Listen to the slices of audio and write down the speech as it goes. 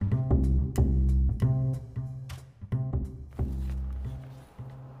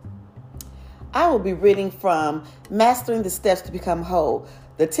I will be reading from Mastering the Steps to Become Whole,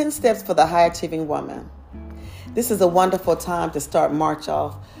 the 10 Steps for the High Achieving Woman. This is a wonderful time to start March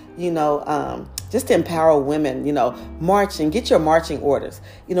off, just to empower women, marching, get your marching orders.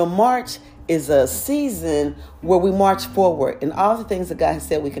 March is a season where we march forward in all the things that God has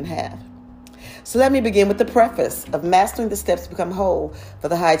said we can have. So let me begin with the preface of Mastering the Steps to Become Whole for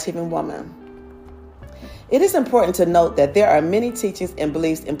the High Achieving Woman. It is important to note that there are many teachings and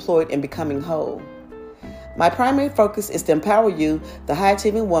beliefs employed in becoming whole. My primary focus is to empower you, the high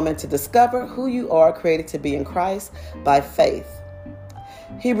achieving woman, to discover who you are created to be in Christ by faith.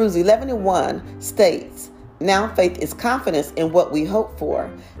 Hebrews 11:1 states, "Now faith is confidence in what we hope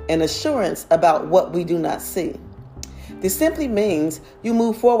for and assurance about what we do not see." This simply means you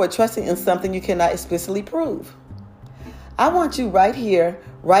move forward trusting in something you cannot explicitly prove. I want you right here,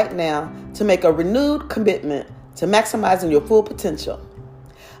 right now, to make a renewed commitment to maximizing your full potential.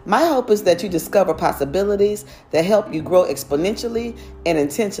 My hope is that you discover possibilities that help you grow exponentially and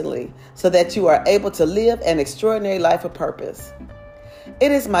intentionally so that you are able to live an extraordinary life of purpose.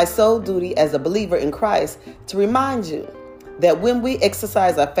 It is my sole duty as a believer in Christ to remind you that when we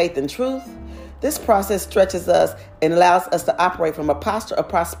exercise our faith and truth, this process stretches us and allows us to operate from a posture of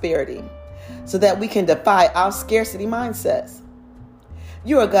prosperity so that we can defy our scarcity mindsets.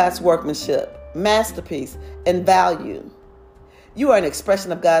 You are God's workmanship, masterpiece, and value. You are an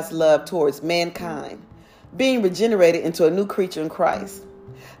expression of God's love towards mankind, being regenerated into a new creature in Christ.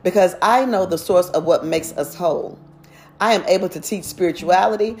 Because I know the source of what makes us whole, I am able to teach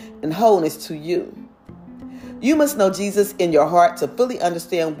spirituality and wholeness to you. You must know Jesus in your heart to fully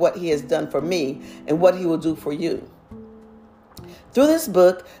understand what he has done for me and what he will do for you. Through this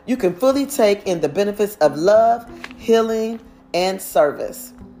book, you can fully take in the benefits of love, healing, and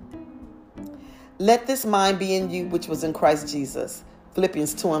service. Let this mind be in you, which was in Christ Jesus.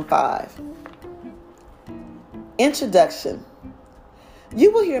 Philippians 2:5. Introduction.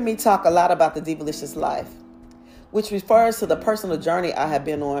 You will hear me talk a lot about the Divalicious life, which refers to the personal journey I have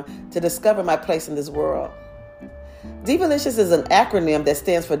been on to discover my place in this world. Divalicious is an acronym that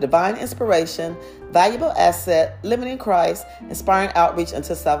stands for Divine Inspiration, Valuable Asset, Limiting Christ, Inspiring Outreach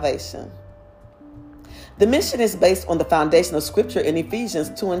unto Salvation. The mission is based on the foundation of Scripture in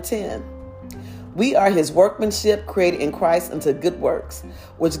Ephesians 2:10. We are his workmanship created in Christ unto good works,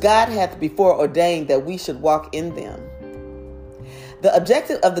 which God hath before ordained that we should walk in them. The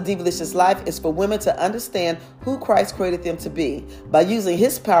objective of the Divalicious life is for women to understand who Christ created them to be by using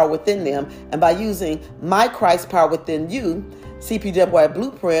his power within them and by using My Christ Power Within You, CPWI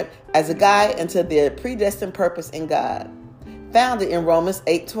Blueprint, as a guide into their predestined purpose in God, founded in Romans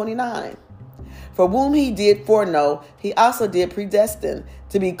 8:29. For whom he did foreknow, he also did predestine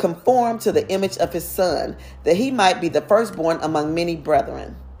to be conformed to the image of his Son, that he might be the firstborn among many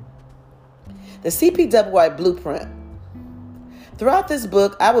brethren. The CPWI Blueprint. Throughout this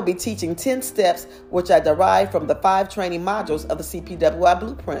book, I will be teaching 10 steps which I derived from the 5 training modules of the CPWI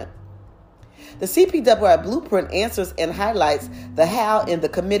Blueprint. The CPWI Blueprint answers and highlights the how in the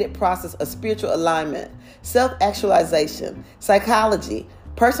committed process of spiritual alignment, self-actualization, psychology,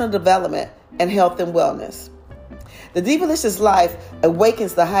 personal development, and health and wellness. The Divalicious life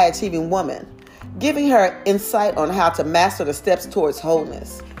awakens the high-achieving woman, giving her insight on how to master the steps towards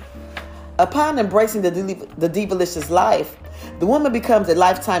wholeness. Upon embracing the Divalicious life, the woman becomes a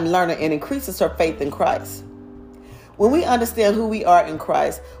lifetime learner and increases her faith in Christ. When we understand who we are in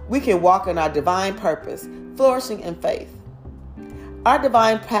Christ, we can walk in our divine purpose, flourishing in faith. Our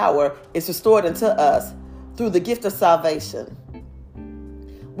divine power is restored unto us through the gift of salvation.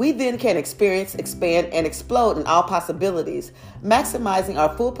 We then can experience, expand, and explode in all possibilities, maximizing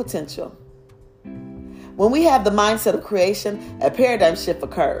our full potential. When we have the mindset of creation, a paradigm shift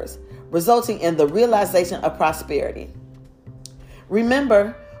occurs, resulting in the realization of prosperity.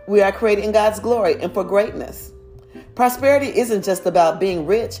 Remember, we are created in God's glory and for greatness. Prosperity isn't just about being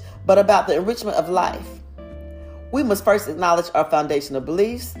rich, but about the enrichment of life. We must first acknowledge our foundational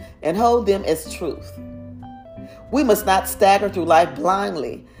beliefs and hold them as truth. We must not stagger through life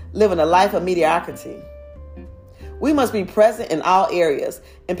blindly, living a life of mediocrity. We must be present in all areas,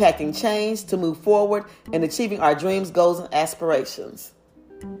 impacting change to move forward and achieving our dreams, goals, and aspirations.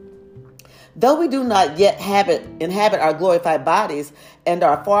 Though we do not yet inhabit our glorified bodies and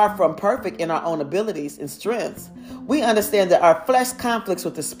are far from perfect in our own abilities and strengths, we understand that our flesh conflicts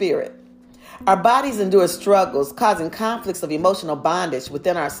with the spirit. Our bodies endure struggles, causing conflicts of emotional bondage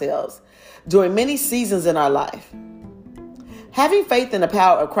within ourselves during many seasons in our life. Having faith in the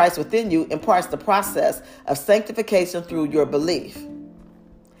power of Christ within you imparts the process of sanctification through your belief.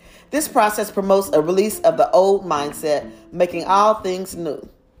 This process promotes a release of the old mindset, making all things new.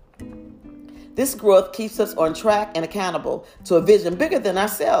 This growth keeps us on track and accountable to a vision bigger than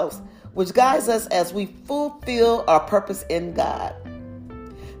ourselves, which guides us as we fulfill our purpose in God.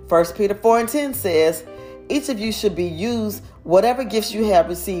 1 Peter 4:10 says, each of you should be used whatever gifts you have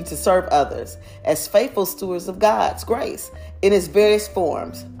received to serve others as faithful stewards of God's grace in its various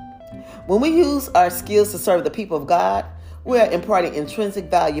forms. When we use our skills to serve the people of God, we are imparting intrinsic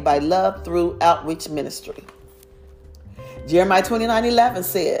value by love through outreach ministry. Jeremiah 29:11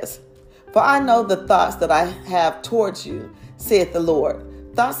 says, for I know the thoughts that I have towards you, saith the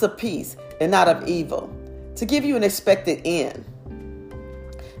Lord, thoughts of peace and not of evil, to give you an expected end.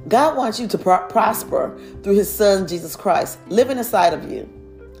 God wants you to prosper through his son, Jesus Christ, living inside of you.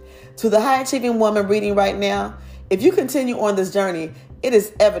 To the high-achieving woman reading right now, if you continue on this journey, it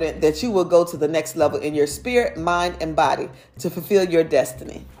is evident that you will go to the next level in your spirit, mind, and body to fulfill your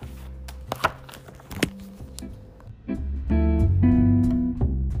destiny.